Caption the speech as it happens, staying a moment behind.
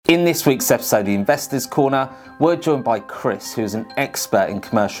In this week's episode of the Investors Corner, we're joined by Chris, who's an expert in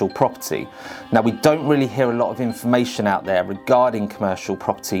commercial property. Now, we don't really hear a lot of information out there regarding commercial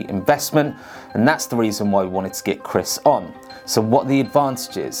property investment, and that's the reason why we wanted to get Chris on. So what are the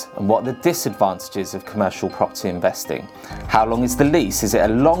advantages and what are the disadvantages of commercial property investing? How long is the lease? Is it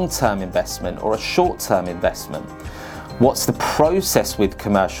a long-term investment or a short-term investment? What's the process with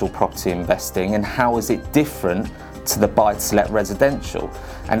commercial property investing and how is it different to the buy-to-let residential?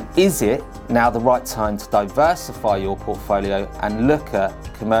 And is it now the right time to diversify your portfolio and look at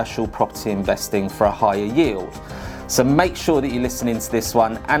commercial property investing for a higher yield? So make sure that you listen into this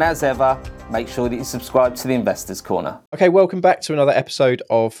one, and as ever, make sure that you subscribe to the Investors Corner. Okay, welcome back to another episode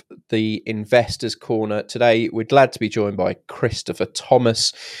of the Investors Corner. Today, we're glad to be joined by Christopher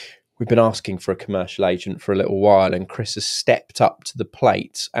Thomas. We've been asking for a commercial agent for a little while, and Chris has stepped up to the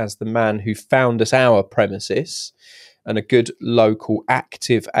plate as the man who found us our premises and a good local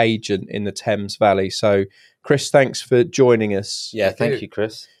active agent in the Thames Valley. So, Chris, thanks for joining us. Yeah, thank you,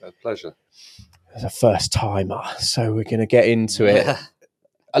 Chris. A pleasure. As a first timer, so we're going to get into it.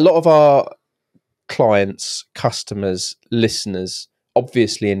 A lot of our clients, customers, listeners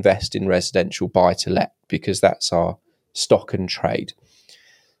obviously invest in residential buy-to-let because that's our stock and trade.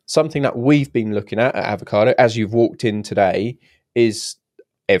 Something that we've been looking at Avocado, as you've walked in today, is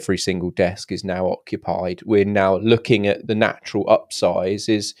every single desk is now occupied. We're now looking at the natural upsize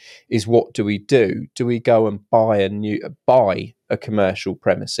is what do we do? Do we go and buy a commercial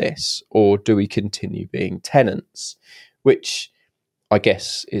premises, or do we continue being tenants? Which I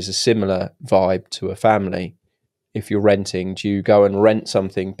guess is a similar vibe to a family. If you're renting, do you go and rent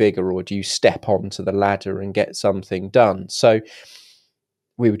something bigger, or do you step onto the ladder and get something done? So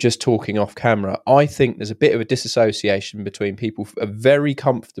we were just talking off camera. I think there's a bit of a disassociation between people who are very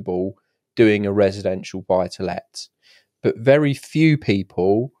comfortable doing a residential buy-to-let, but very few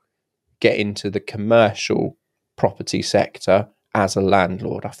people get into the commercial property sector as a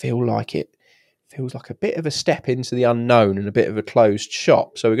landlord. I feel like it feels like a bit of a step into the unknown and a bit of a closed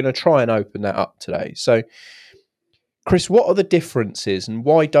shop. So we're going to try and open that up today. So, Chris, what are the differences and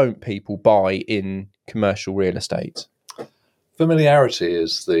why don't people buy in commercial real estate? Familiarity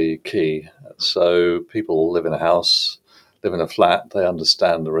is the key. So people live in a house, live in a flat, they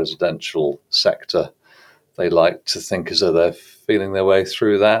understand the residential sector. They like to think as though they're feeling their way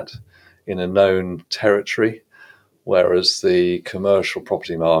through that in a known territory, whereas the commercial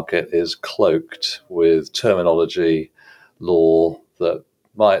property market is cloaked with terminology, law that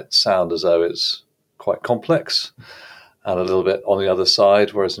might sound as though it's quite complex and a little bit on the other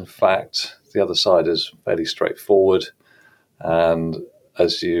side, whereas in fact the other side is fairly straightforward. And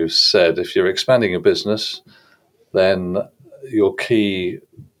as you said, if you're expanding your business, then your key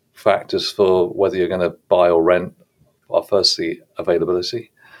factors for whether you're going to buy or rent are firstly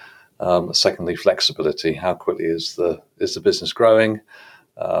availability, secondly flexibility. How quickly is the business growing?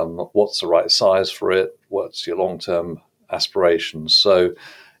 What's the right size for it? What's your long-term aspirations? So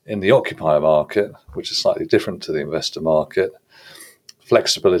in the occupier market, which is slightly different to the investor market,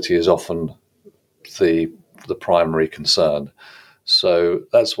 flexibility is often the primary concern. So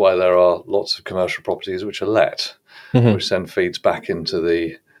that's why there are lots of commercial properties which are let, which then feeds back into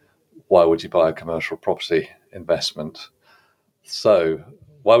the why would you buy a commercial property investment? So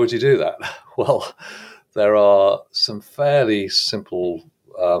why would you do that? Well, there are some fairly simple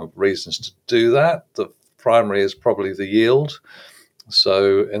reasons to do that. The primary is probably the yield.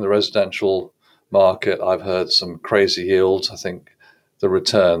 So in the residential market, I've heard some crazy yields. I think the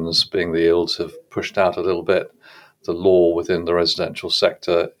returns being the yields have pushed out a little bit. The law within the residential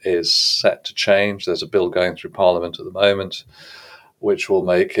sector is set to change. There's a bill going through Parliament at the moment, which will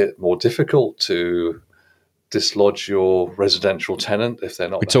make it more difficult to dislodge your residential tenant if they're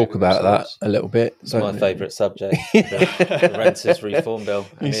not. We talk about themselves. That a little bit. It's my favourite subject, the Renters Reform Bill.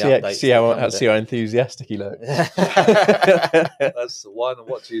 You see how enthusiastic he looks. That's the one. And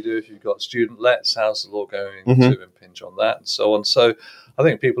what do you do if you've got student lets? How's the law going to impinge on that and so on? So I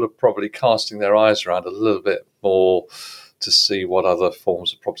think people are probably casting their eyes around a little bit more to see what other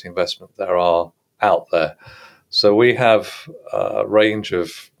forms of property investment there are out there. So we have a range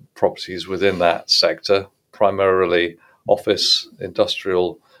of properties within that sector, primarily office,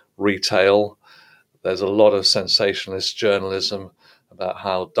 industrial, retail. There's a lot of sensationalist journalism about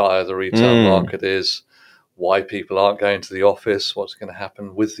how dire the retail market is, why people aren't going to the office, what's going to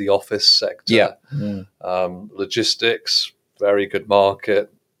happen with the office sector. Logistics, very good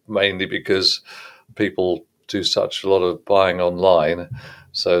market, mainly because people do such a lot of buying online.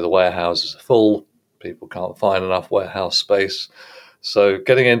 So the warehouses are full. People can't find enough warehouse space. So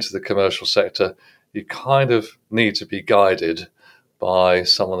getting into the commercial sector, you kind of need to be guided by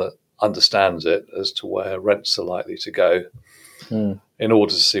someone that understands it as to where rents are likely to go in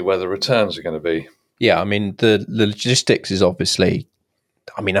order to see where the returns are going to be. Yeah, I mean, the logistics is obviously,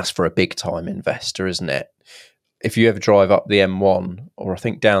 I mean, that's for a big time investor, isn't it? If you ever drive up the M1 or I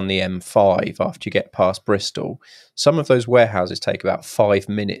think down the M5 after you get past Bristol, some of those warehouses take about 5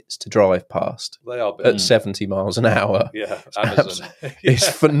 minutes to drive past. They are big. At 70 miles an hour. Yeah, Amazon. It's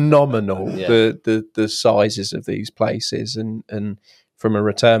phenomenal, Yeah. the sizes of these places. And from a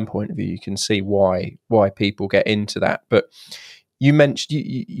return point of view, you can see why people get into that. But you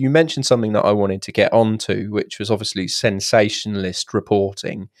mentioned something that I wanted to get onto, which was obviously sensationalist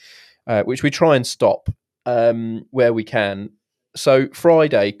reporting, which we try and stop where we can. So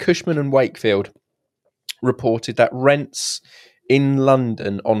Friday, Cushman and Wakefield reported that rents in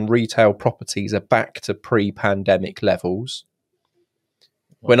London on retail properties are back to pre-pandemic levels.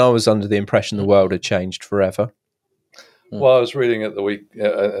 When I was under the impression the world had changed forever. Well, I was reading at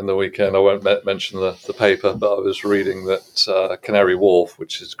in the weekend. I won't mention the paper, but I was reading that Canary Wharf,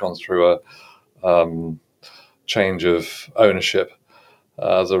 which has gone through a change of ownership,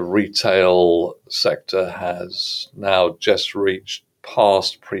 the retail sector has now just reached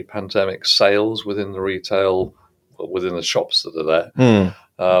past pre-pandemic sales within the shops that are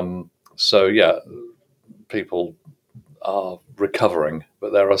there. So yeah, people are recovering,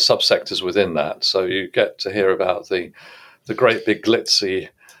 but there are subsectors within that. So you get to hear about the great big glitzy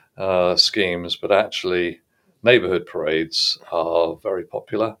schemes, but actually neighbourhood parades are very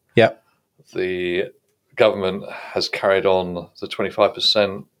popular. Yeah. The government has carried on the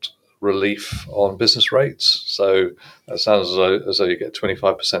 25% relief on business rates. So that sounds as though you get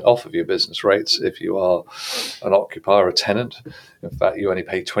 25% off of your business rates if you are an occupier, a tenant. In fact, you only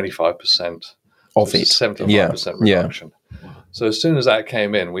pay 25% of it. 75% reduction. So as soon as that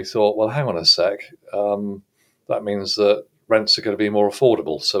came in, we thought, well, hang on a sec. That means that rents are going to be more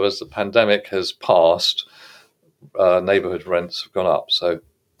affordable. So as the pandemic has passed, neighbourhood rents have gone up. So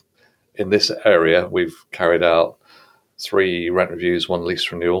in this area, we've carried out 3 rent reviews, 1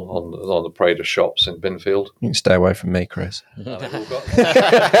 lease renewal on the parade of shops in Binfield. You can stay away from me, Chris. All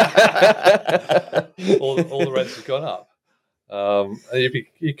the rents have gone up.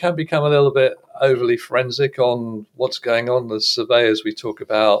 You can become a little bit overly forensic on what's going on. The surveyors, we talk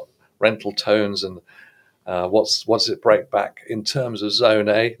about rental tones and what's it break back in terms of zone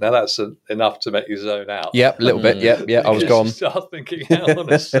A. Now that's enough to make you zone out. Yep, a little bit. Yeah, I was gone. You start thinking, hang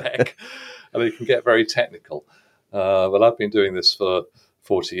on a sec. And it can get very technical. But I've been doing this for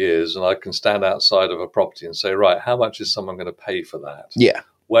 40 years and I can stand outside of a property and say, right, how much is someone going to pay for that? Yeah.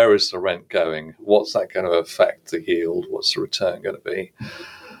 Where is the rent going? What's that going to affect the yield? What's the return going to be?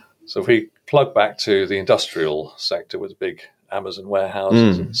 So if we plug back to the industrial sector with big Amazon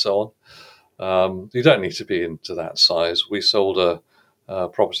warehouses and so on, you don't need to be into that size. We sold a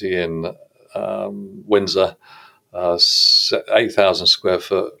property in Windsor, 8,000 square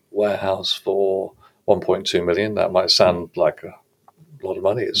foot warehouse for 1.2 million. That might sound like a lot of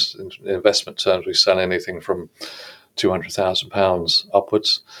money. It's in investment terms, we sell anything from £200,000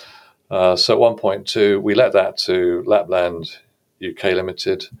 upwards. So at 1.2, we let that to Lapland UK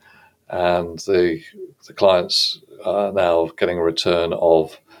Limited, and the clients are now getting a return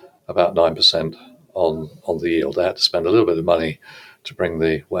of about 9% on the yield. They had to spend a little bit of money to bring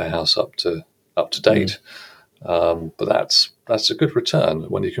the warehouse up to date, but that's a good return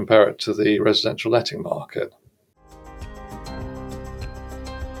when you compare it to the residential letting market.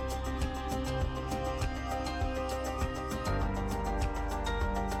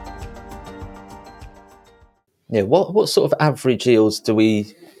 Yeah, what sort of average yields do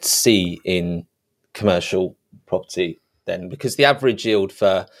we see in commercial property then? Because the average yield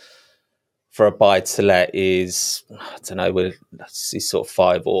for a buy to let is, I don't know, let's see, sort of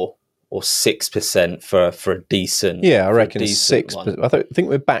 5 or 6% for a decent. Yeah, I reckon 6%. One. I think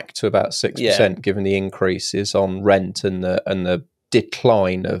we're back to about 6%, given the increases on rent and the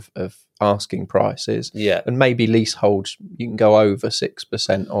decline of asking prices. Yeah, and maybe leasehold you can go over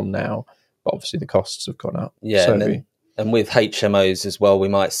 6% on now. But obviously the costs have gone up. Yeah, So and with HMOs as well, we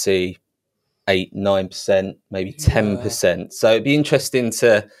might see 8, 9%, maybe 10%. So it'd be interesting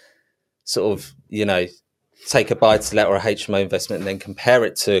to sort of, take a buy to let or a HMO investment and then compare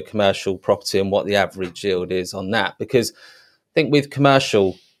it to commercial property and what the average yield is on that. Because I think with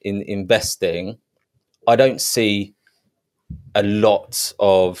commercial in investing, I don't see a lot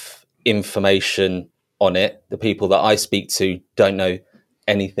of information on it. The people that I speak to don't know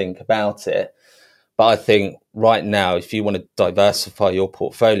anything about it. But I think right now, if you want to diversify your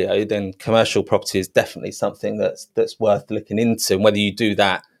portfolio, then commercial property is definitely something that's worth looking into. And whether you do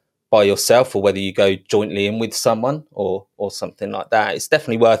that by yourself or whether you go jointly in with someone or something like that. It's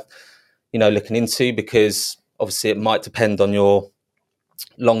definitely worth, looking into, because obviously it might depend on your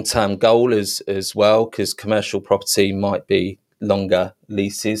long-term goal as well, because commercial property might be longer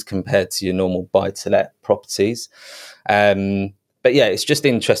leases compared to your normal buy-to-let properties. But yeah, it's just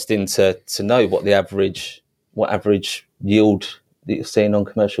interesting to know what average yield that you're seeing on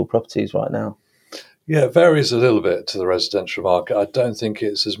commercial properties right now. Yeah, it varies a little bit to the residential market. I don't think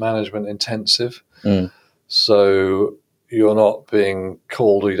it's as management intensive. So you're not being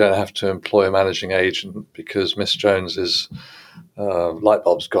called, or you don't have to employ a managing agent because Miss Jones's light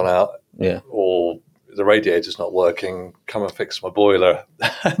bulb's gone out, or the radiator's not working, come and fix my boiler,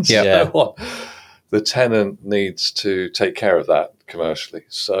 and so on. The tenant needs to take care of that commercially.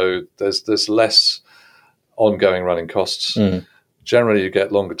 So there's less ongoing running costs. Generally, you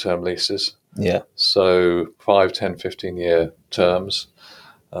get longer term leases. So 5, 10, 15-year terms.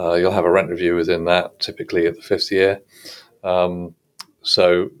 You'll have a rent review within that, typically at the 5th year.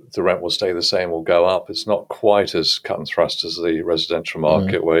 So the rent will stay the same or go up. It's not quite as cut and thrust as the residential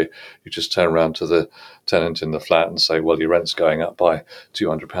market, where you just turn around to the tenant in the flat and say, well, your rent's going up by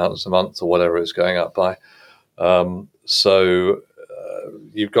 £200 a month or whatever it's going up by.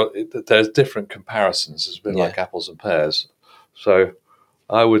 You've got, there's different comparisons. It's a bit like apples and pears. So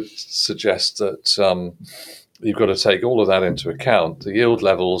I would suggest that you've got to take all of that into account. The yield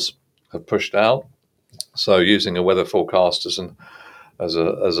levels have pushed out. So using a weather forecast as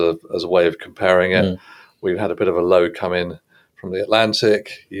a way of comparing it, we've had a bit of a low come in from the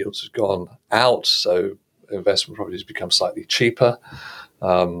Atlantic. Yields have gone out, so investment properties become slightly cheaper.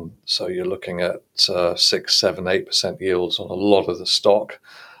 So you're looking at 6, 7, 8% yields on a lot of the stock,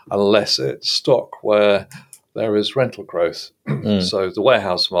 unless it's stock where there is rental growth. So the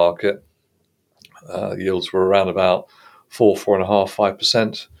warehouse market yields were around about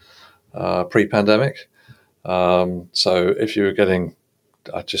 4.5%, 5% pre-pandemic. So if you were getting,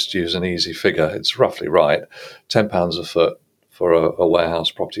 I just use an easy figure, it's roughly right, £10 a foot for a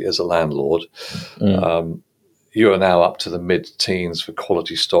warehouse property as a landlord. You are now up to the mid-teens for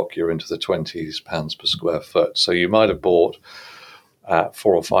quality stock. You're into the £20s per square foot. So you might have bought at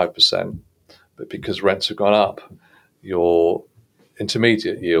 4 or 5%, but because rents have gone up, your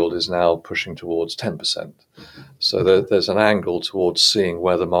intermediate yield is now pushing towards 10%. So there's an angle towards seeing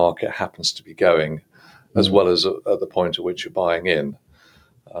where the market happens to be going, as well as at the point at which you're buying in.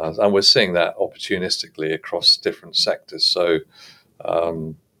 And we're seeing that opportunistically across different sectors. So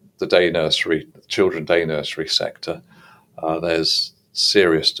the children day nursery sector, there's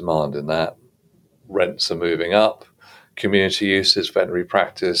serious demand in that. Rents are moving up. Community uses, veterinary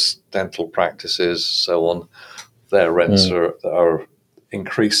practice, dental practices, so on, their rents are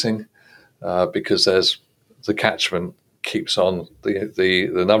increasing because there's the catchment keeps on,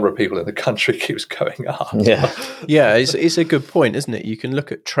 the number of people in the country keeps going up. It's a good point, isn't it? You can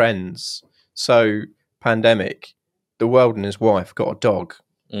look at trends. So pandemic, the world and his wife got a dog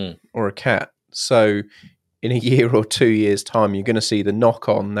or a cat. So in a year or 2 years' time, you're going to see the knock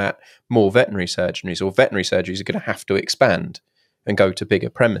on that more veterinary surgeries are going to have to expand and go to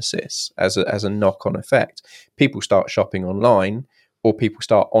bigger premises as a knock-on effect. People start shopping online, or people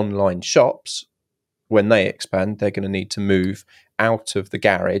start online shops. When they expand, they're going to need to move out of the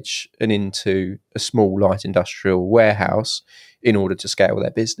garage and into a small light industrial warehouse in order to scale their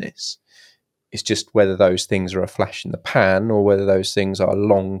business. It's just whether those things are a flash in the pan or whether those things are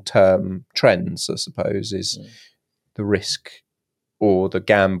long-term trends, I suppose, is the risk or the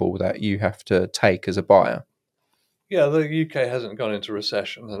gamble that you have to take as a buyer. Yeah, the UK hasn't gone into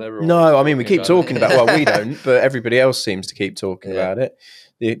recession, and everyone. No, I mean we keep talking about. Well, we don't, but everybody else seems to keep talking about it.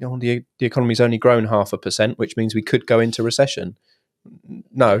 The economy's only grown 0.5%, which means we could go into recession.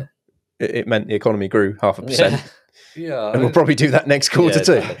 No, it meant the economy grew 0.5%. Yeah, and we'll probably do that next quarter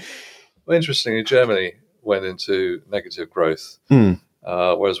too. Well, interestingly, Germany went into negative growth,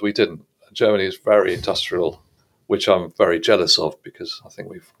 whereas we didn't. Germany is very industrial, which I'm very jealous of because I think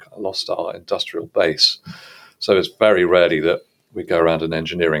we've lost our industrial base. So it's very rarely that we go around an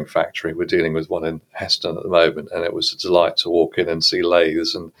engineering factory. We're dealing with one in Heston at the moment, and it was a delight to walk in and see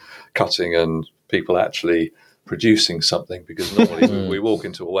lathes and cutting and people actually producing something, because normally we walk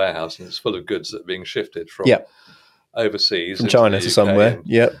into a warehouse and it's full of goods that are being shifted from overseas, from China to somewhere,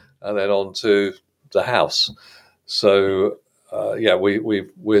 and then on to the house. So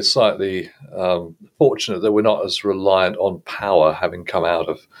we're slightly fortunate that we're not as reliant on power, having come out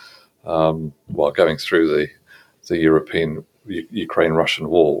of going through the Ukraine-Russian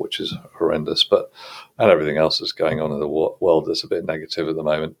war, which is horrendous, and everything else that's going on in the world that's a bit negative at the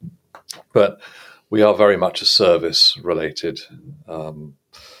moment. But we are very much a service-related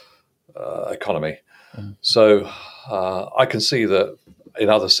economy. So I can see that in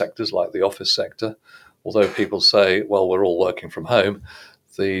other sectors like the office sector, although people say, well, we're all working from home,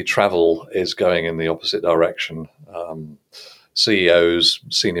 the travel is going in the opposite direction. CEOs,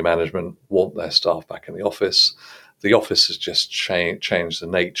 senior management want their staff back in the office. The office has just changed the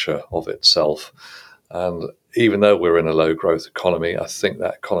nature of itself. And even though we're in a low growth economy, I think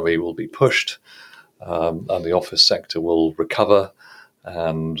that economy will be pushed and the office sector will recover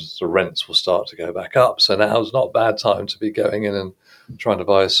and the rents will start to go back up. So now is not a bad time to be going in and trying to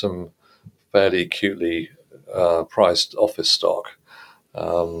buy some fairly cutely priced office stock.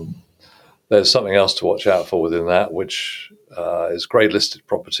 There's something else to watch out for within that, which is grade listed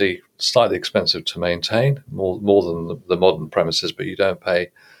property, slightly expensive to maintain, more than the modern premises, but you don't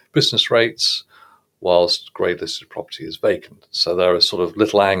pay business rates, whilst grade listed property is vacant. So there are sort of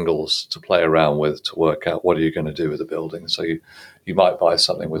little angles to play around with to work out what are you going to do with the building. So you might buy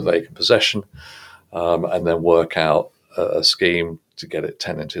something with vacant possession and then work out a scheme to get it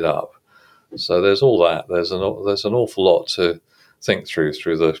tenanted up. So there's all that. There's an awful lot to think through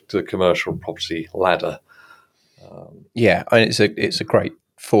the commercial property ladder. Yeah, and it's a great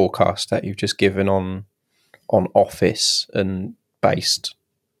forecast that you've just given on office and based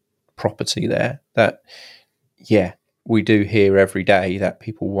property there. That, yeah, we do hear every day that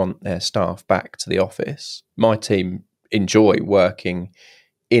people want their staff back to the office. My team enjoy working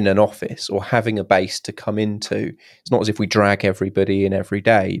in an office or having a base to come into. It's not as if we drag everybody in every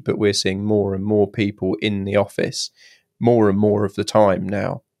day, but we're seeing more and more people in the office more and more of the time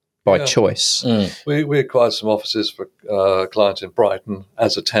now by choice. We acquired some offices for a client in Brighton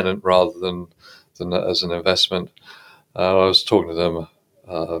as a tenant rather than as an investment. I was talking to them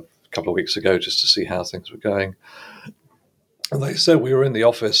a couple of weeks ago just to see how things were going. And they said we were in the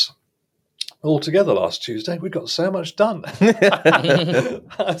office all together last Tuesday. We got so much done.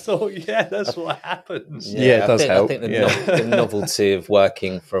 I thought, yeah, that's what happens. Yeah, it does help. I think the novelty of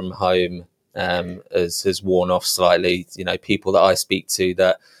working from home has worn off slightly. You know, people that I speak to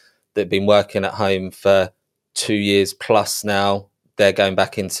that have been working at home for 2 years plus now, they're going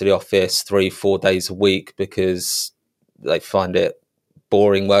back into the office 3-4 days a week because they find it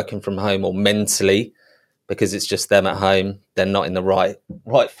boring working from home, or mentally because it's just them at home. They're not in the right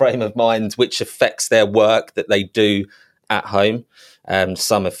frame of mind, which affects their work that they do at home.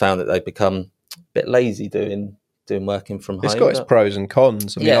 Some have found that they've become a bit lazy doing working from home. It's got its pros and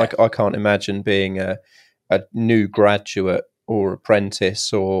cons. I mean, I can't imagine being a new graduate or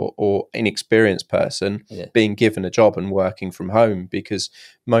apprentice or inexperienced person being given a job and working from home, because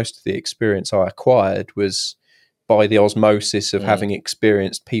most of the experience I acquired was by the osmosis of having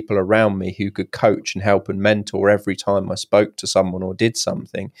experienced people around me who could coach and help and mentor every time I spoke to someone or did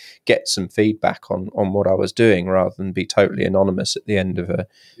something, get some feedback on what I was doing rather than be totally anonymous at the end of a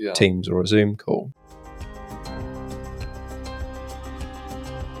Teams or a Zoom call.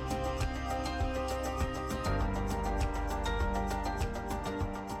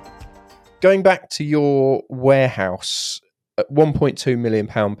 Going back to your warehouse, at £1.2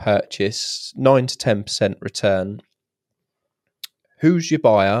 million purchase, 9 to 10% return. Who's your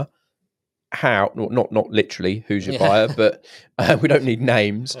buyer? How? Not literally who's your buyer, but we don't need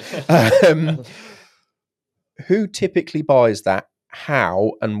names. Who typically buys that?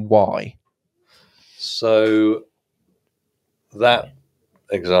 How and why? So that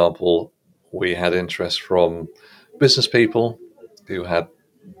example, we had interest from business people who had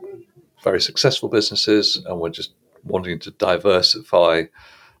very successful businesses and were just wanting to diversify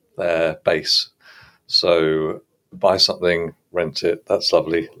their base. So buy something, rent it, that's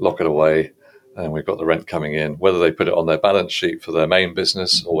lovely, lock it away, and we've got the rent coming in. Whether they put it on their balance sheet for their main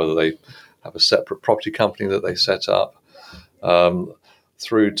business or whether they have a separate property company that they set up,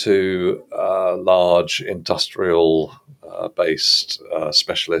 through to large industrial based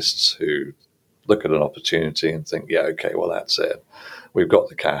specialists who look at an opportunity and think, yeah, okay, well, that's it. We've got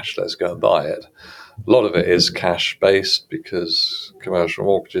the cash, let's go and buy it. A lot of it is cash based because commercial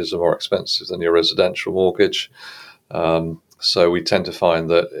mortgages are more expensive than your residential mortgage. So we tend to find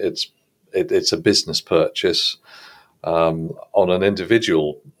that it's a business purchase. On an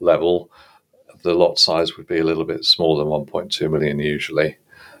individual level, the lot size would be a little bit smaller than 1.2 million usually.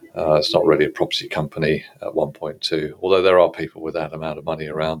 It's not really a property company at 1.2, although there are people with that amount of money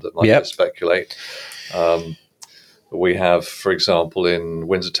around that might speculate. We have, for example, in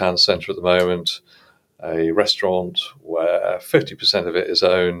Windsor Town Centre at the moment, a restaurant where 50% of it is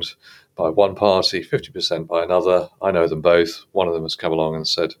owned by one party, 50% by another. I know them both. One of them has come along and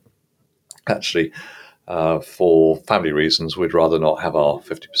said, actually, for family reasons, we'd rather not have our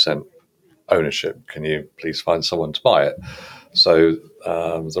 50% ownership. Can you please find someone to buy it? So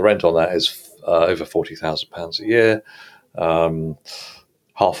the rent on that is over £40,000 a year.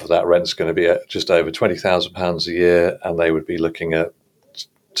 Half of that rent's going to be at just over £20,000 a year, and they would be looking at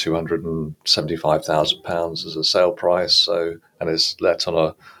 £275,000 as a sale price. So, and it's let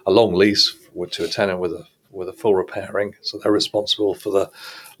on a long lease to a tenant with a full repairing. So they're responsible for the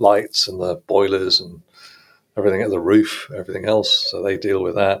lights and the boilers and everything at the roof, everything else. So they deal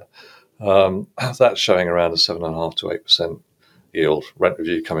with that. That's showing around a 7.5% to 8% yield. Rent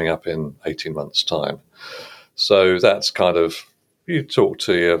review coming up in 18 months' time. So that's kind of, you talk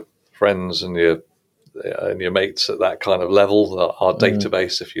to your friends and your mates at that kind of level, our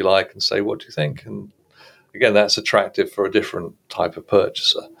database, if you like, and say, what do you think? And again, that's attractive for a different type of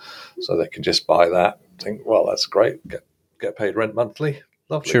purchaser. So they can just buy that, think, well, that's great, get paid rent monthly.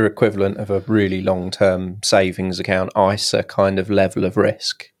 Lovely. It's your equivalent of a really long-term savings account, ISA kind of level of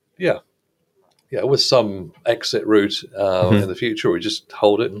risk. Yeah, with some exit route in the future, we just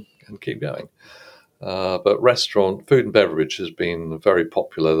hold it and keep going. But restaurant, food and beverage has been very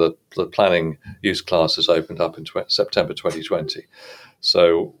popular. The planning use class has opened up in September 2020.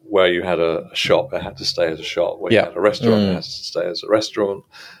 So where you had a shop, it had to stay as a shop. Where you had a restaurant, it has to stay as a restaurant.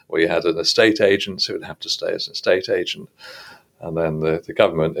 Where you had an estate agent, so it would have to stay as an estate agent. And then the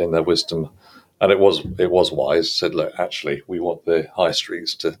government, in their wisdom, and it was wise, said, look, actually, we want the high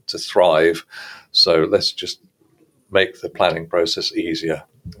streets to thrive. So let's just make the planning process easier,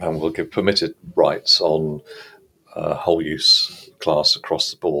 and we'll give permitted rights on whole use class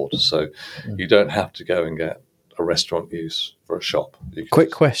across the board. So you don't have to go and get a restaurant use for a shop.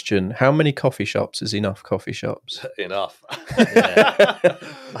 Quick question: how many coffee shops is enough coffee shops? Enough.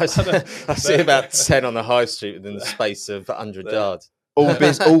 I see about 10 on the high street within the space of 100 yards.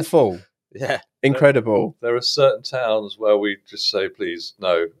 All full. Yeah. Incredible. There are certain towns where we just say, please,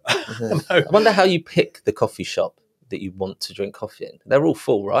 no. No. I wonder how you pick the coffee shop that you want to drink coffee in. They're all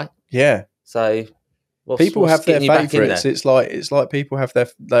full, right? Yeah. So people have their favourites. It's like people have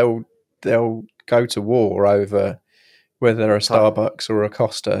they'll go to war over whether they're a Starbucks or a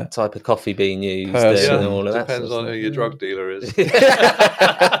Costa. Type of coffee being used and all of that. Depends on who your drug dealer is. Get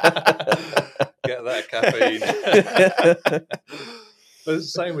that caffeine. But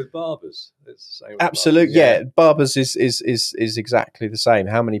it's the same with barbers. It's the same. Absolutely, yeah. Barbers is exactly the same.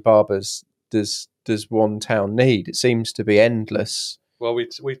 How many barbers does one town need? It seems to be endless. Well,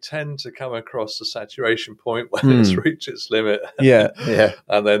 we tend to come across the saturation point when it's reached its limit. Yeah.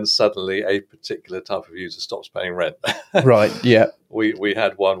 And then suddenly a particular type of user stops paying rent. Right, yeah. We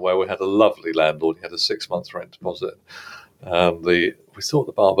had one where we had a lovely landlord. He had a 6-month rent deposit. We thought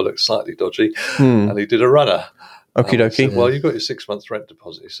the barber looked slightly dodgy, and he did a runner. Okie dokie. Said, well, you got your 6 months rent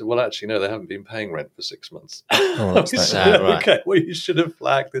deposit. He said, well, actually, no, they haven't been paying rent for 6 months. Right. Okay, well, you should have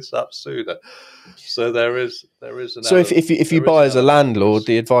flagged this up sooner. So there is an. So if you buy as a landlord,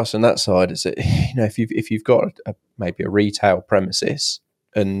 the advice on that side is that, if you've got maybe a retail premises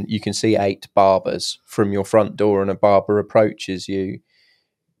and you can see 8 barbers from your front door and a barber approaches you,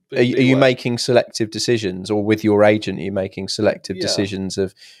 are you making selective decisions, or with your agent, are you making selective decisions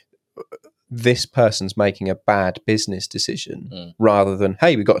of this person's making a bad business decision rather than,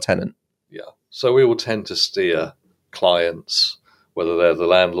 hey, we got a tenant? Yeah. So we will tend to steer clients, whether they're the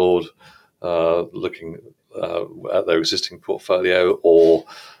landlord looking at their existing portfolio or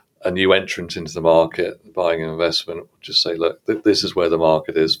a new entrant into the market, buying an investment, just say, look, this is where the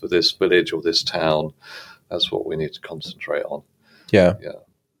market is for this village or this town. That's what we need to concentrate on. Yeah.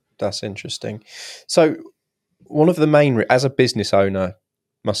 That's interesting. So one of the main, as a business owner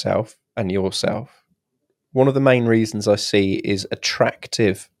myself and yourself, one of the main reasons I see is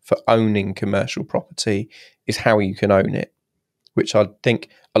attractive for owning commercial property is how you can own it, which I think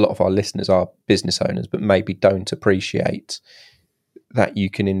a lot of our listeners are business owners, but maybe don't appreciate that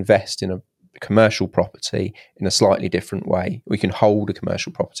you can invest in a commercial property in a slightly different way. We can hold a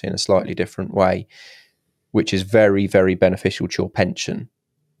commercial property in a slightly different way, which is very, very beneficial to your pension.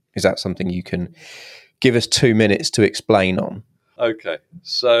 Is that something you can give us 2 minutes to explain on? Okay,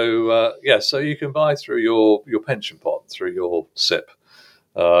 so so you can buy through your pension pot, through your SIP.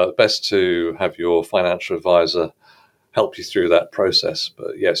 Best to have your financial advisor help you through that process.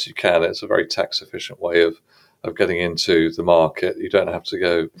 But yes, you can. It's a very tax efficient way of getting into the market. You don't have to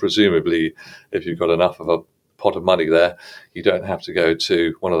go, presumably, if you've got enough of a pot of money there, you don't have to go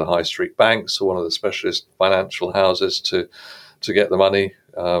to one of the high street banks or one of the specialist financial houses to get the money.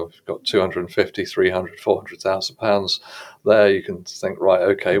 You've got 250, 300, 400,000 pounds there. You can think, right,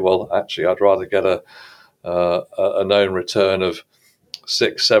 okay, well, actually, I'd rather get a known return of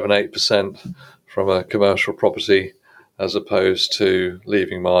 6, 7, 8% from a commercial property as opposed to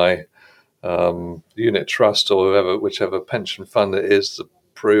leaving my unit trust or whichever pension fund it is, the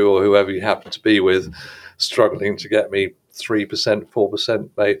Pru or whoever you happen to be with, struggling to get me 3%, 4%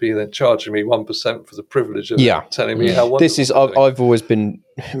 maybe, then charging me 1% for the privilege of telling me how wonderful. I've always been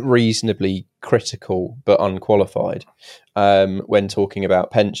reasonably critical but unqualified when talking about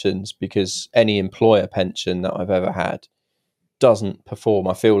pensions, because any employer pension that I've ever had doesn't perform.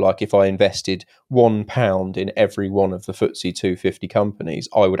 I feel like if I invested £1 in every one of the FTSE 250 companies,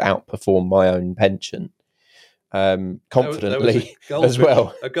 I would outperform my own pension. Confidently as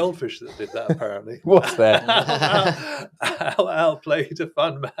well. A goldfish that did that, apparently. What's there? Outplayed a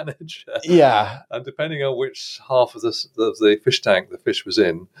fund manager. Yeah. And depending on which half of the fish tank the fish was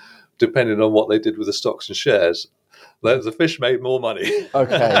in, depending on what they did with the stocks and shares, the fish made more money.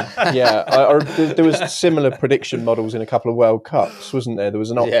 Okay, yeah. There was similar prediction models in a couple of World Cups, wasn't there? There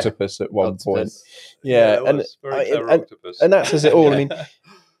was an octopus at one point. Yeah, and that says it all. I mean,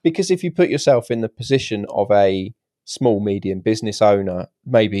 because if you put yourself in the position of a small, medium business owner,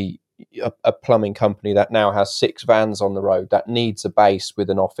 maybe a plumbing company that now has 6 vans on the road, that needs a base with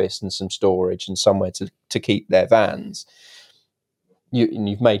an office and some storage and somewhere to keep their vans,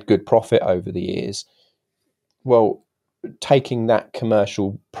 you've made good profit over the years. Well, taking that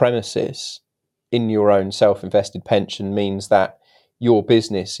commercial premises in your own self-invested pension means that your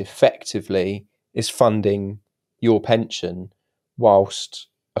business effectively is funding your pension whilst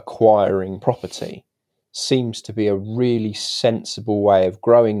acquiring property. Seems to be a really sensible way of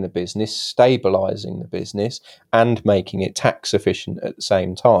growing the business, stabilizing the business, and making it tax efficient at the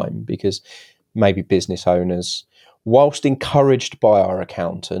same time, because maybe business owners, whilst encouraged by our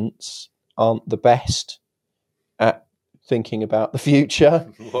accountants, aren't the best at thinking about the future.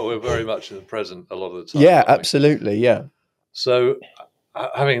 Well, we're very much in the present a lot of the time. Yeah, absolutely. Yeah. So,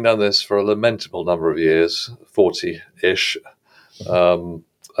 having done this for a lamentable number of years, 40-ish,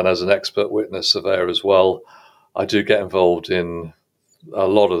 and as an expert witness surveyor as well, I do get involved in a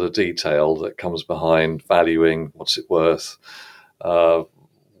lot of the detail that comes behind valuing, what's it worth,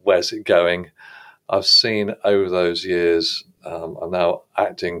 where's it going. I've seen over those years, I'm now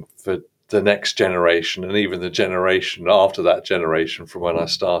acting for the next generation and even the generation after that generation from when I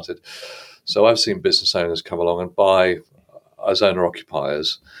started. So I've seen business owners come along and buy as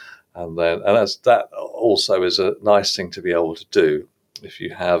owner-occupiers, and that also is a nice thing to be able to do. If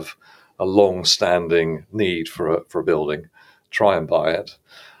you have a long-standing need for a building, try and buy it.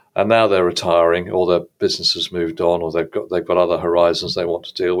 And now they're retiring, or their business has moved on, or they've got other horizons they want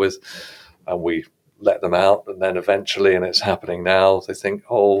to deal with, and we let them out. And then eventually, and it's happening now, they think,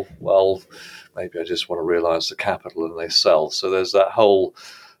 oh, well, maybe I just want to realize the capital, and they sell. So there's that whole,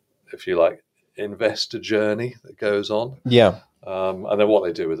 if you like, investor journey that goes on. Yeah. And then what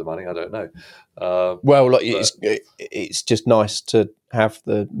they do with the money, I don't know. It's just nice to have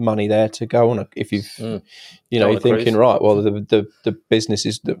the money there to go on. If you've, you're thinking, right, well, the business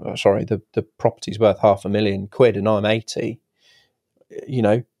is, the property's worth £500,000 and I'm 80,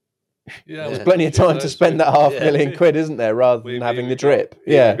 there's plenty of time to spend that £500,000, isn't there, rather than having the drip.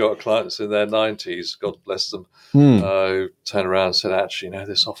 We've got clients in their 90s, God bless them, who turn around and said, actually,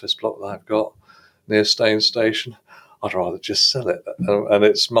 this office block that I've got near Staines Station, I'd rather just sell it. And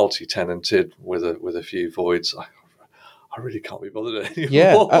it's multi-tenanted with a few voids. I really can't be bothered anymore.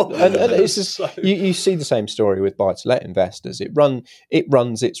 Yeah, and it's just, you see the same story with buy-to-let investors. It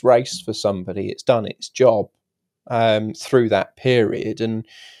runs its race for somebody. It's done its job through that period, and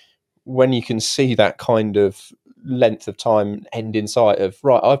when you can see that kind of length of time end in sight of,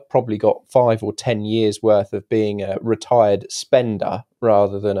 right, I've probably got 5 or 10 years worth of being a retired spender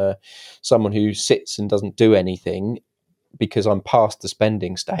rather than someone who sits and doesn't do anything because I'm past the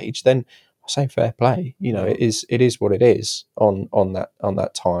spending stage, then I say fair play. It is what it is on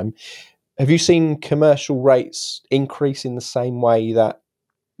that time. Have you seen commercial rates increase in the same way that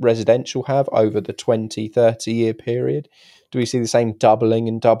residential have over the 20, 30 year period? Do we see the same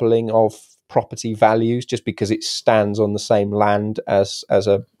doubling of property values just because it stands on the same land as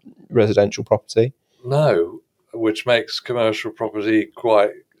a residential property? No, which makes commercial property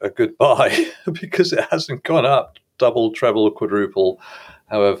quite a good buy because it hasn't gone up double, treble, quadruple,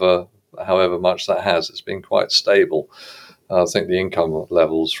 however much that has. It's been quite stable. I think the income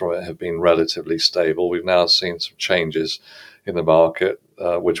levels from it have been relatively stable. We've now seen some changes in the market,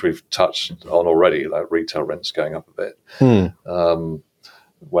 which we've touched on already, like retail rents going up a bit,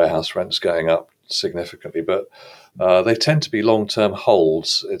 warehouse rents going up significantly, but they tend to be long-term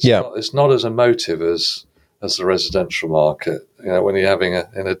holds. It's not as emotive as the residential market. When you're having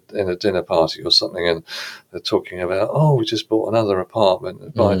in a dinner party or something, and they're talking about, oh, we just bought another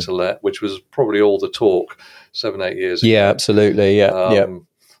apartment, buy to let, which was probably all the talk 7-8 years ago. Yeah, absolutely. Yeah.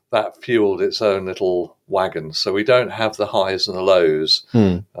 that fueled its own little wagon. So we don't have the highs and the lows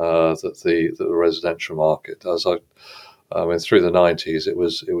that the residential market does. I mean, through the 90s, it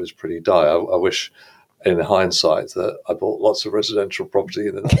was pretty dire. I wish, in hindsight, that I bought lots of residential property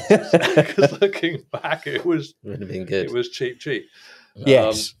in the 90s, because looking back, it would have been good. It was cheap.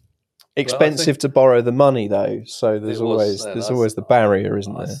 Yes. Expensive to borrow the money, though. So there's always the barrier,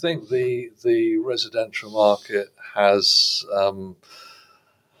 isn't there? I think the residential market has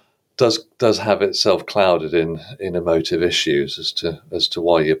does have itself clouded in emotive issues as to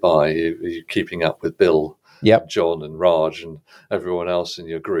why you buy. You're keeping up with Bill, John, and Raj, and everyone else in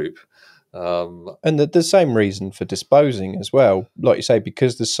your group. And the same reason for disposing as well. Like you say,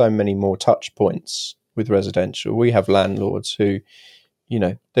 because there's so many more touch points with residential, we have landlords who,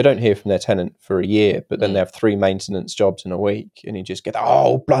 they don't hear from their tenant for a year, but then they have 3 maintenance jobs in a week, and you just get,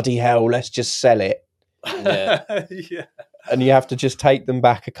 oh, bloody hell, let's just sell it. Yeah. Yeah. And you have to just take them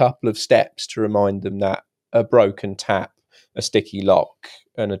back a couple of steps to remind them that a broken tap, a sticky lock,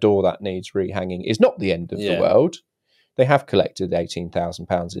 and a door that needs rehanging is not the end of the world. They have collected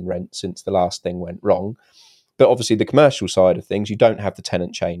 £18,000 in rent since the last thing went wrong. But obviously the commercial side of things, you don't have the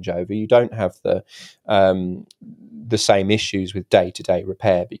tenant changeover. You don't have the same issues with day-to-day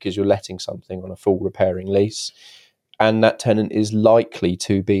repair, because you're letting something on a full repairing lease. And that tenant is likely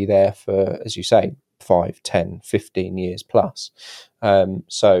to be there for, as you say, 5, 10, 15 years plus.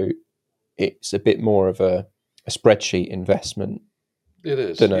 So it's a bit more of a spreadsheet investment. It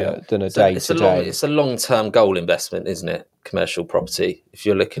is than a day-to-day. It's a long-term goal investment, isn't it? Commercial property. If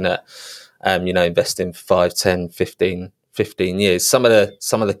you're looking at, investing for 5, 10, 15 years, some of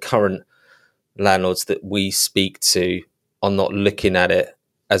the current landlords that we speak to are not looking at it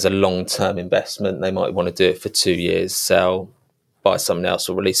as a long-term investment. They might want to do it for 2 years, sell, buy something else,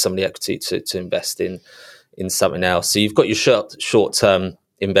 or release some of the equity to invest in something else. So you've got your short-term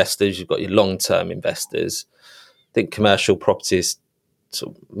investors, you've got your long-term investors. I think commercial property is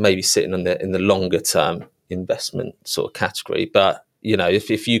sort of maybe sitting in the longer term investment sort of category. But,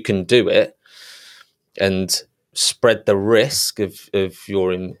 if you can do it and spread the risk of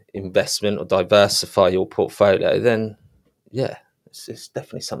your investment or diversify your portfolio, then it's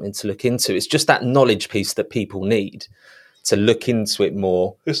definitely something to look into. It's just that knowledge piece that people need to look into it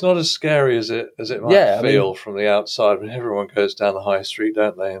more. It's not as scary as it might feel from the outside. I mean, everyone goes down the high street,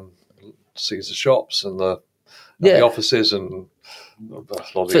 don't they, and sees the shops and the offices, and a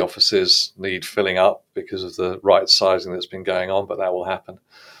lot of the offices need filling up because of the right sizing that's been going on, but that will happen.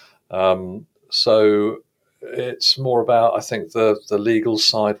 So it's more about, I think, the legal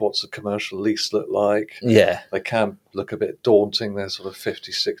side. What's a commercial lease look like? Yeah. They can look a bit daunting. They're sort of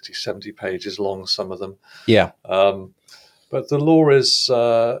 50, 60, 70 pages long, some of them. Yeah. But the law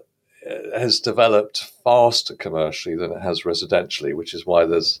has developed faster commercially than it has residentially, which is why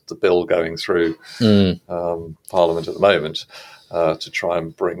there's the bill going through Parliament at the moment to try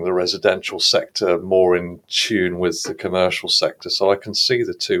and bring the residential sector more in tune with the commercial sector. So I can see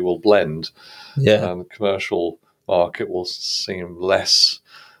the two will blend. Yeah. And the commercial market will seem less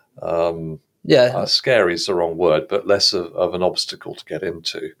scary is the wrong word, but less of an obstacle to get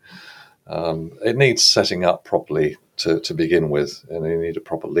into. It needs setting up properly to begin with, and you need a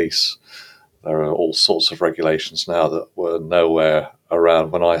proper lease. There are all sorts of regulations now that were nowhere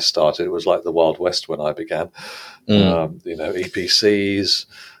around when I started. It was like the Wild West when I began. EPCs,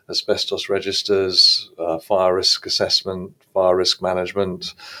 asbestos registers, fire risk assessment, fire risk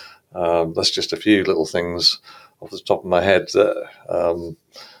management. That's just a few little things off the top of my head that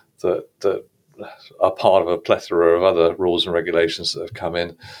are part of a plethora of other rules and regulations that have come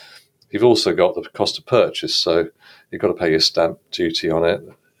in. You've also got the cost of purchase, so you've got to pay your stamp duty on it.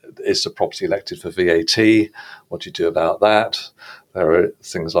 Is the property elected for VAT? What do you do about that? There are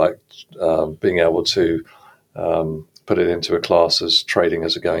things like being able to put it into a class as trading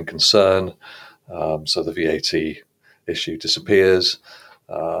as a going concern, so the VAT issue disappears.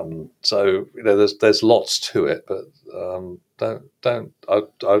 So there's lots to it, but don't I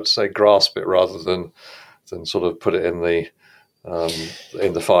would say grasp it rather than sort of put it in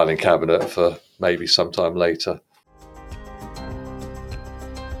the filing cabinet for maybe sometime later.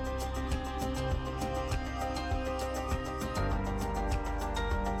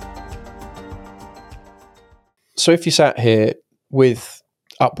 So if you sat here with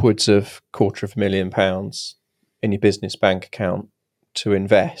upwards of £250,000 in your business bank account to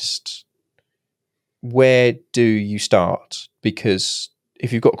invest, where do you start? Because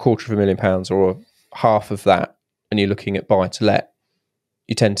if you've got £250,000 or half of that and you're looking at buy to let,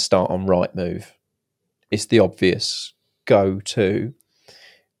 you tend to start on Rightmove. It's the obvious go-to.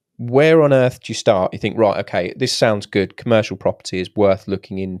 where on earth do you start? You think, right, okay, this sounds good. Commercial property is worth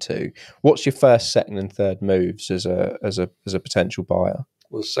looking into. What's your first, second, and third moves as a potential buyer?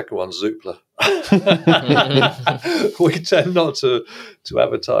 Well, the second one's Zoopla. We tend not to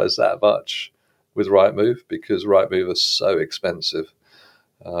advertise that much with Rightmove because Rightmove are so expensive,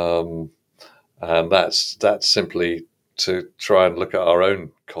 and that's simply to try and look at our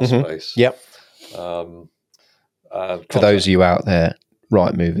own cost base. Yep. For those of you out there,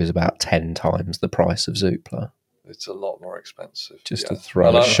 Rightmove is about 10 times the price of Zoopla. It's a lot more expensive. Just to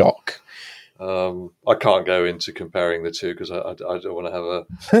throw a shock. I can't go into comparing the two because I don't want to have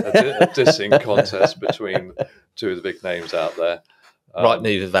a dissing contest between two of the big names out there.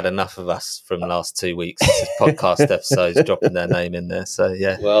 Rightmove have had enough of us from the last 2 weeks. Podcast episodes dropping their name in there. So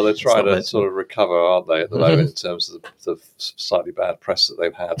yeah. Well, they're trying to sort of recover, aren't they, at the moment in terms of the slightly bad press that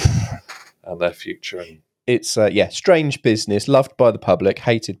they've had and their future. It's strange business, loved by the public,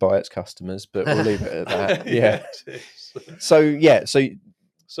 hated by its customers, but we'll leave it at that. Yeah.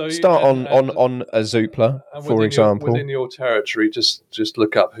 So start on a Zoopla, for example. Within your territory, just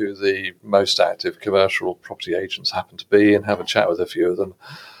look up who the most active commercial property agents happen to be and have a chat with a few of them.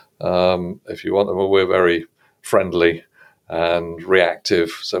 If you want them, we're very friendly and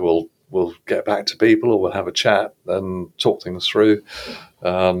reactive, so we'll get back to people or we'll have a chat and talk things through.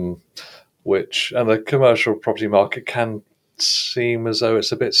 And the commercial property market can seem as though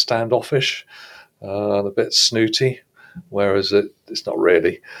it's a bit standoffish and a bit snooty. Whereas it's not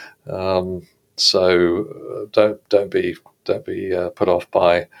really. So don't be put off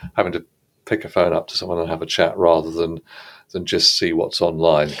by having to pick a phone up to someone and have a chat rather than just see what's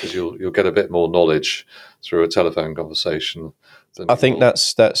online, because you'll get a bit more knowledge through a telephone conversation. I think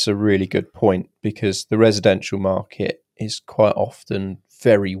that's a really good point, because the residential market is quite often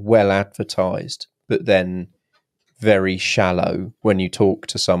very well advertised, but then very shallow when you talk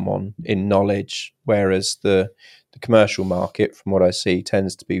to someone in knowledge, whereas the commercial market, from what I see,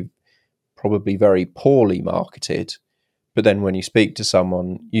 tends to be probably very poorly marketed. But then when you speak to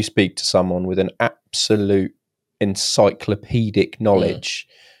someone with an absolute encyclopedic knowledge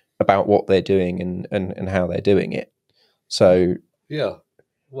about what they're doing and how they're doing it. So yeah,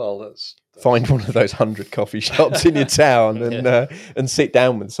 well, that's find one of those 100 coffee shops in your town and sit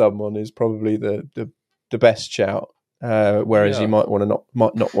down with someone is probably the best shout. Whereas you might not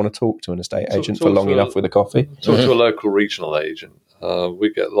want to talk to an estate agent for long enough with a coffee. Talk to a local regional agent.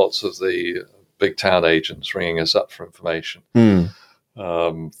 We get lots of the big town agents ringing us up for information,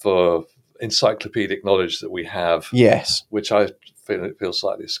 for encyclopedic knowledge that we have. Yes, which I feel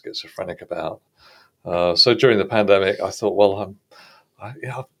slightly schizophrenic about. So during the pandemic, I thought, well,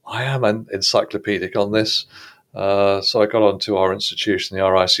 I am an encyclopedic on this. So I got onto our institution, the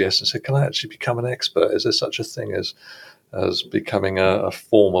RICS, and said, can I actually become an expert? Is there such a thing as becoming a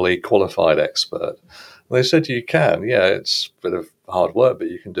formally qualified expert? And they said, you can. Yeah, it's a bit of hard work, but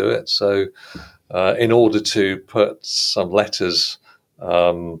you can do it. So in order to put some letters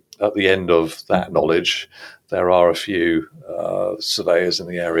at the end of that knowledge, there are a few surveyors in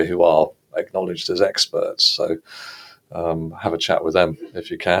the area who are acknowledged as experts. So have a chat with them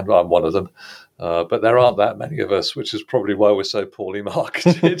if you can. I'm one of them. But there aren't that many of us, which is probably why we're so poorly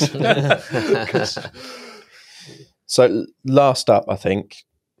marketed. So last up, I think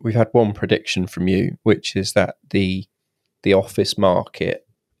we've had one prediction from you, which is that the office market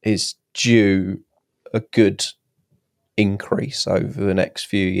is due a good increase over the next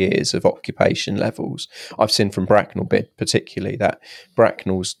few years of occupation levels. I've seen from Bracknell particularly that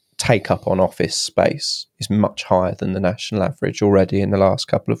Bracknell's take up on office space is much higher than the national average already in the last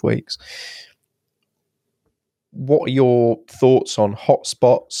couple of weeks. What are your thoughts on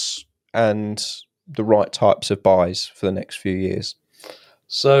hotspots and the right types of buys for the next few years?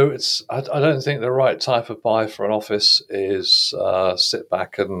 So I don't think the right type of buy for an office is sit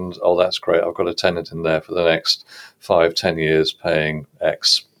back and, oh, that's great, I've got a tenant in there for the next 5-10 years paying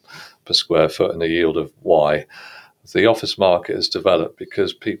X per square foot and a yield of Y. The office market has developed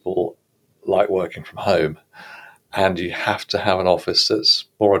because people like working from home, and you have to have an office that's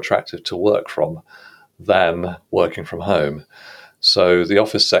more attractive to work from than working from home. So the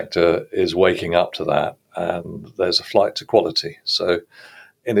office sector is waking up to that, and there's a flight to quality. So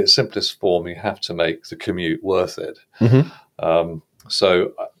in its simplest form, you have to make the commute worth it. Mm-hmm.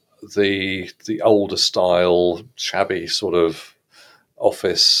 So the older style, shabby sort of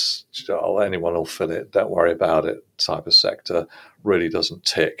office, anyone will fill it, don't worry about it type of sector really doesn't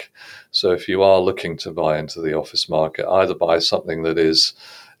tick. So if you are looking to buy into the office market, either buy something that is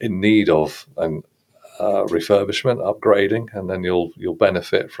in need of an refurbishment, upgrading, and then you'll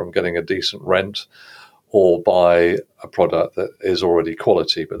benefit from getting a decent rent, or buy a product that is already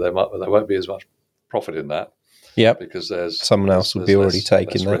quality, but there won't be as much profit in that. Yeah, because there's someone else will be already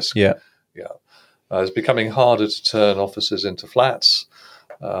taking that. Risk. Yeah. It's becoming harder to turn offices into flats.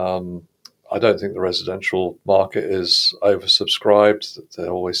 I don't think the residential market is oversubscribed. There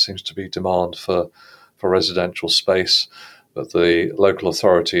always seems to be demand for residential space, but the local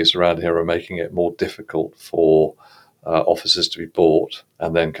authorities around here are making it more difficult for offices to be bought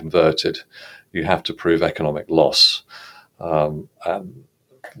and then converted. You have to prove economic loss. And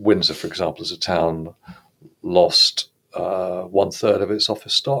Windsor, for example, as a town, lost 1/3 of its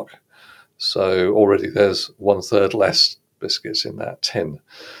office stock. So already there's 1/3 less biscuits in that tin.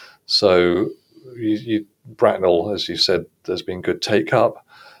 So Bracknell, as you said, there's been good take up.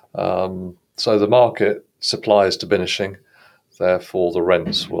 So the market supply is diminishing. Therefore, the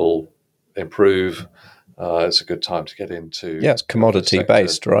rents will improve. It's a good time to get into. Yeah, it's commodity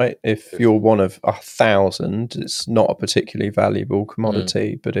based, right? If you're one of 1,000, it's not a particularly valuable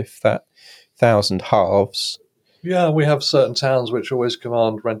commodity. But if that 1,000 halves. Yeah, we have certain towns which always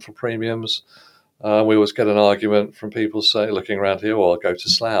command rental premiums. We always get an argument from people looking around here, well, I'll go to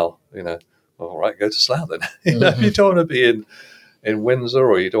Slough. Well, all right, go to Slough then. If you don't want to be in Windsor,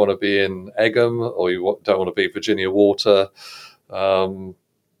 or you don't want to be in Egham, or you don't want to be Virginia Water, go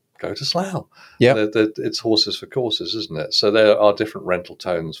to Slough. Yeah, it's horses for courses, isn't it? So there are different rental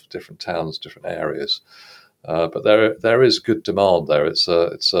tones for different towns, different areas. But there is good demand there. It's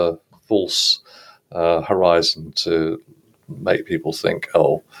a false horizon to make people think,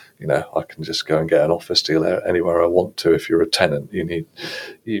 I can just go and get an office deal anywhere I want to. If you're a tenant, you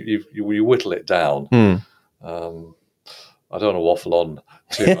whittle it down. I don't want to waffle on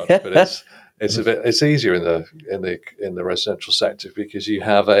too much, but it's easier in the residential sector because you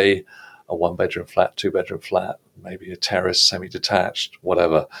have a 1-bedroom flat, 2-bedroom flat, maybe a terrace, semi-detached,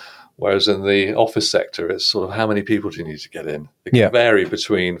 whatever. Whereas in the office sector, it's sort of how many people do you need to get in? It can vary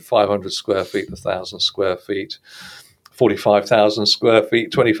between 500 square feet, 1,000 square feet, 45,000 square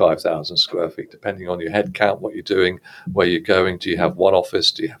feet, 25,000 square feet, depending on your head count, what you're doing, where you're going. Do you have one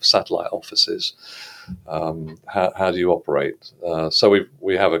office? Do you have satellite offices? How do you operate? So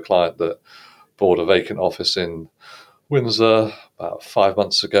we have a client that bought a vacant office in Windsor about 5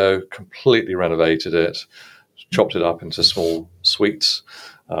 months ago, completely renovated it, chopped it up into small suites,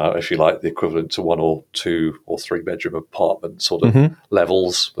 if you like, the equivalent to 1 or 2 or 3 bedroom apartment sort of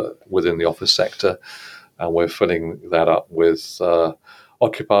levels, but within the office sector. And we're filling that up with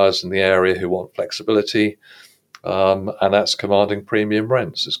occupiers in the area who want flexibility. And that's commanding premium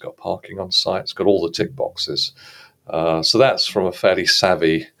rents. It's got parking on site. It's got all the tick boxes. So that's from a fairly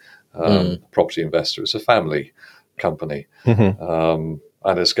savvy property investor. It's a family company. And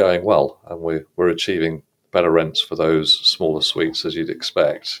it's going well. And we're achieving better rents for those smaller suites as you'd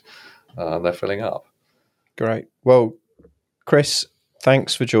expect. And they're filling up. Great. Well, Chris,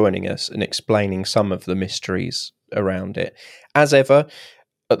 thanks for joining us and explaining some of the mysteries around it. As ever,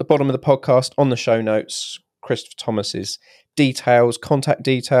 at the bottom of the podcast, on the show notes, Christopher Thomas's details, contact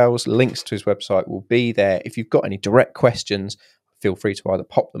details, links to his website will be there. If you've got any direct questions, feel free to either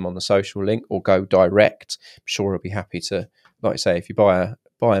pop them on the social link or go direct. I'm sure he'll be happy to, like I say, if you buy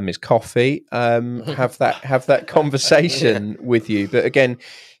him his coffee, have that conversation with you. But again,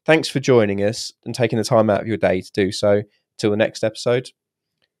 thanks for joining us and taking the time out of your day to do so. Till the next episode,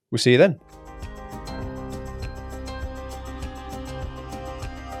 we'll see you then.